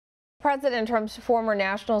President Trump's former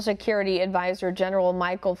National Security Advisor General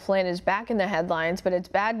Michael Flynn is back in the headlines, but it's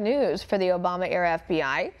bad news for the Obama-era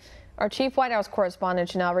FBI. Our chief White House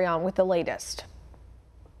correspondent Rion with the latest.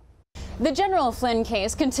 The General Flynn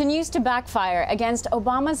case continues to backfire against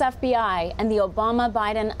Obama's FBI and the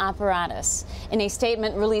Obama-Biden apparatus. In a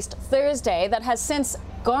statement released Thursday that has since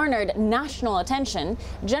garnered national attention,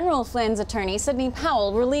 General Flynn's attorney Sidney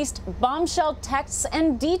Powell released bombshell texts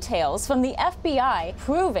and details from the FBI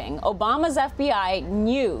proving Obama's FBI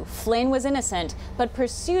knew Flynn was innocent but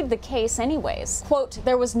pursued the case anyways. Quote,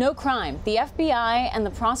 "There was no crime. The FBI and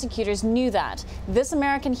the prosecutors knew that. This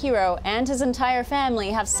American hero and his entire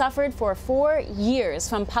family have suffered for 4 years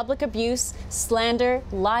from public abuse, slander,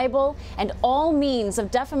 libel, and all means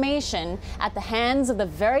of defamation at the hands of the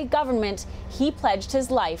very government he pledged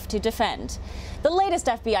his life to defend." The latest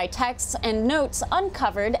FBI texts and notes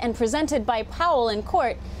uncovered and presented by Powell in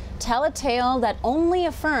court tell a tale that only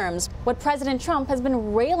affirms what President Trump has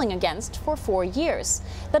been railing against for 4 years,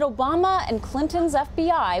 that Obama and Clinton's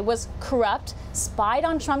FBI was corrupt, spied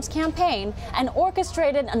on Trump's campaign, and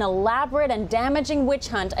orchestrated an elaborate and damaging witch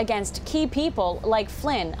hunt against key people like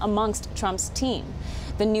Flynn amongst Trump's team.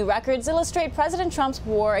 The new records illustrate President Trump's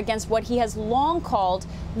war against what he has long called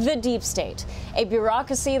the deep state, a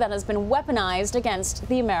bureaucracy that has been weaponized against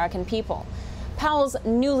the American people. Powell's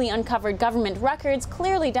newly uncovered government records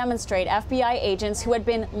clearly demonstrate FBI agents who had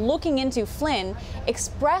been looking into Flynn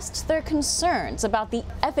expressed their concerns about the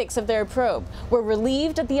ethics of their probe, were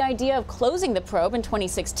relieved at the idea of closing the probe in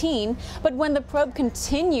 2016, but when the probe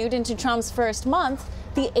continued into Trump's first month,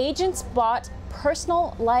 the agents bought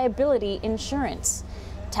personal liability insurance.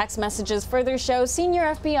 Text messages further show senior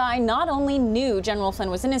FBI not only knew General Flynn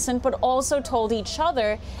was innocent, but also told each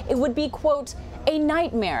other it would be, quote, "a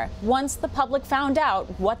nightmare once the public found out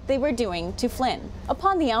what they were doing to Flynn."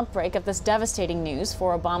 Upon the outbreak of this devastating news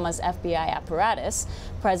for Obama's FBI apparatus,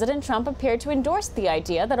 President Trump appeared to endorse the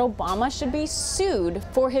idea that Obama should be sued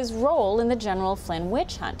for his role in the General Flynn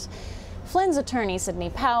witch hunt. Flynn's attorney, Sidney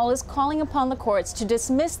Powell, is calling upon the courts to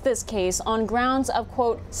dismiss this case on grounds of,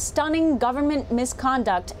 quote, "stunning government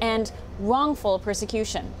misconduct and wrongful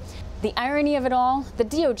persecution." The irony of it all, the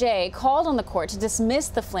DOJ called on the court to dismiss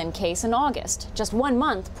the Flynn case in August, just 1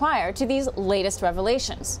 month prior to these latest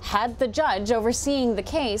revelations. Had the judge overseeing the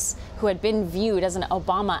case, who had been viewed as an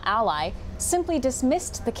Obama ally, simply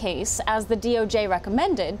dismissed the case as the DOJ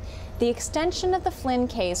recommended, the extension of the Flynn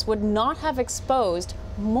case would not have exposed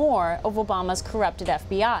more of Obama's corrupted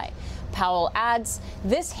FBI. Powell adds,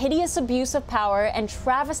 "This hideous abuse of power and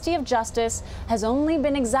travesty of justice has only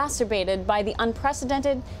been exacerbated by the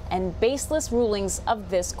unprecedented and baseless rulings of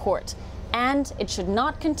this court, and it should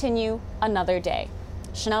not continue another day."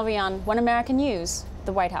 Rion, One American News,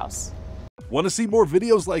 the White House. Want to see more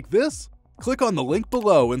videos like this? Click on the link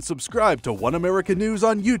below and subscribe to One American News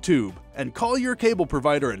on YouTube, and call your cable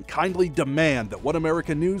provider and kindly demand that One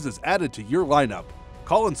American News is added to your lineup.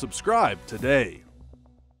 Call and subscribe today.